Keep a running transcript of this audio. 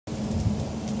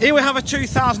Here we have a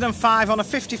 2005 on a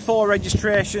 54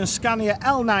 registration Scania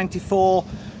L94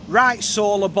 Wright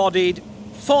solar bodied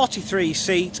 43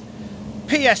 seat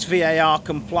PSVAR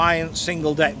compliant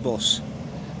single deck bus.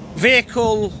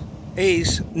 Vehicle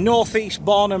is northeast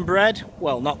born and bred,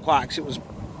 well not quite because it was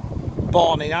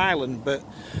born in Ireland, but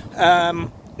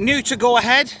new to go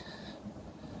ahead,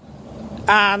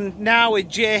 and now with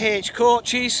JH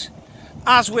coaches.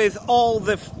 As with all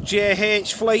the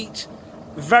JH fleet,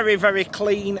 very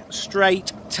clean,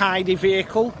 straight, tidy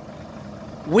vehicle.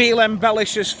 Wheel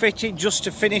embellishers fitted just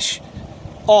to finish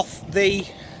off the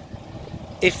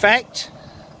effect,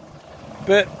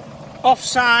 but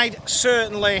offside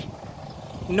certainly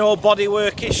no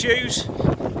bodywork issues.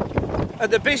 At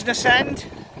the business end,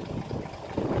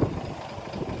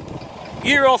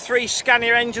 Euro 3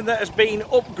 Scania engine that has been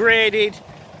upgraded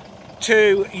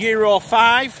to Euro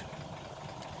 5.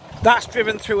 That's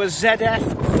driven through a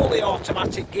ZF fully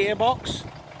automatic gearbox.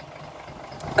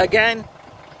 Again,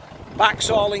 back's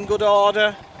all in good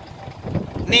order.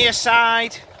 Near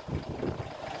side,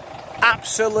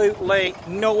 absolutely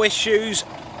no issues.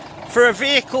 For a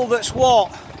vehicle that's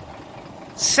what,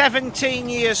 17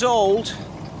 years old,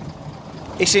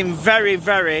 it's in very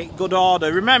good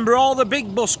order. Remember, all the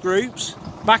big bus groups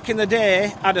back in the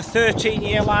day had a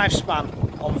 13-year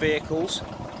lifespan on vehicles.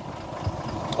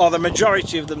 Or the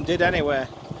majority of them did anyway.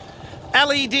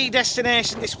 LED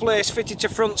destination displays fitted to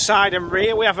front, side and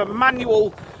rear. We have a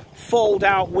manual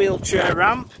fold-out wheelchair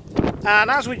ramp. And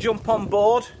as we jump on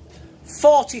board,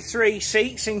 43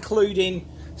 seats including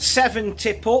 7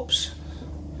 tip-ups.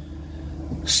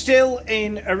 Still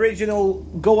in original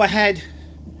go-ahead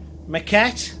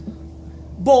maquette.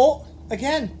 But,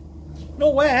 again,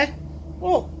 nowhere.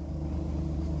 Oh.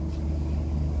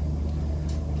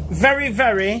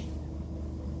 Very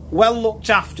well looked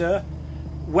after,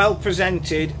 well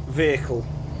presented vehicle.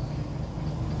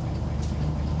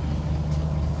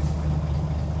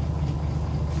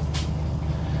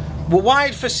 We're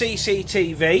wired for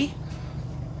CCTV,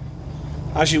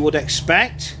 as you would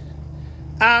expect,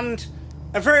 and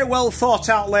a very well thought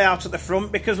out layout at the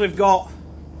front, because we've got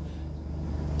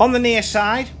on the near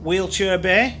side wheelchair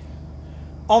bay,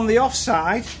 on the off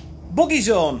side buggy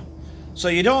zone, so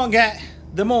you don't get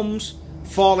the mums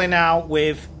falling out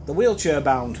with the wheelchair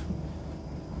bound.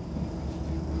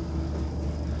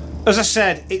 As I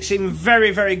said, it's in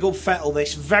very good fettle,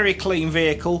 this very clean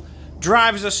vehicle.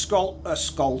 Driver's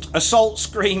assault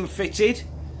screen fitted.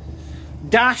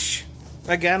 Dash,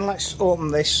 again, let's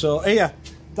open this. So here,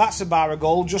 that's a bar of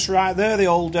gold just right there, the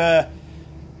old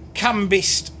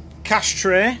cambist cash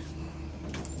tray.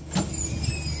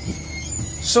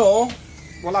 So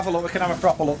we'll have a look, we can have a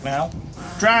proper look now.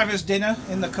 Driver's dinner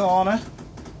in the corner.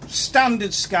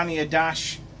 Standard Scania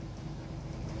dash,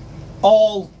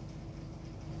 all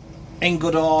in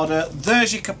good order.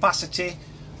 There's your capacity,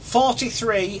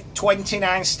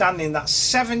 43.29 standing, that's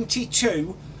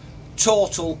 72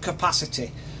 total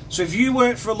capacity. So if you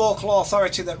work for a local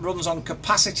authority that runs on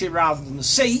capacity rather than the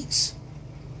seats,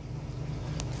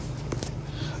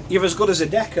 you're as good as a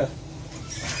decker.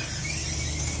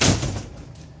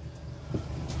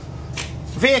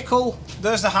 Vehicle,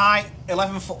 there's the height,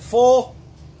 11'4",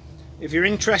 if you're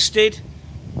interested.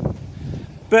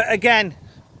 But again,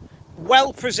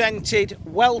 well presented,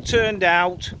 well turned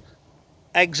out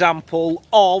example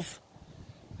of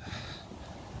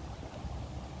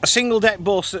a single deck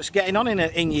bus that's getting on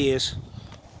in years.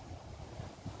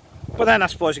 But then I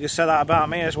suppose you could say that about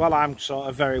me as well. I'm sort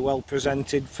of very well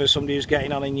presented for somebody who's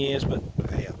getting on in years, but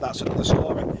yeah, that's another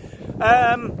story.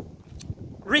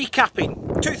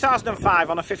 Recapping, 2005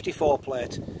 on a 54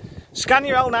 plate.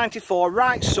 Scania L94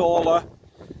 Wright solar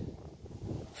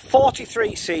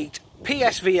 43 seat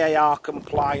PSVAR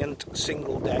compliant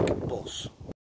single deck bus.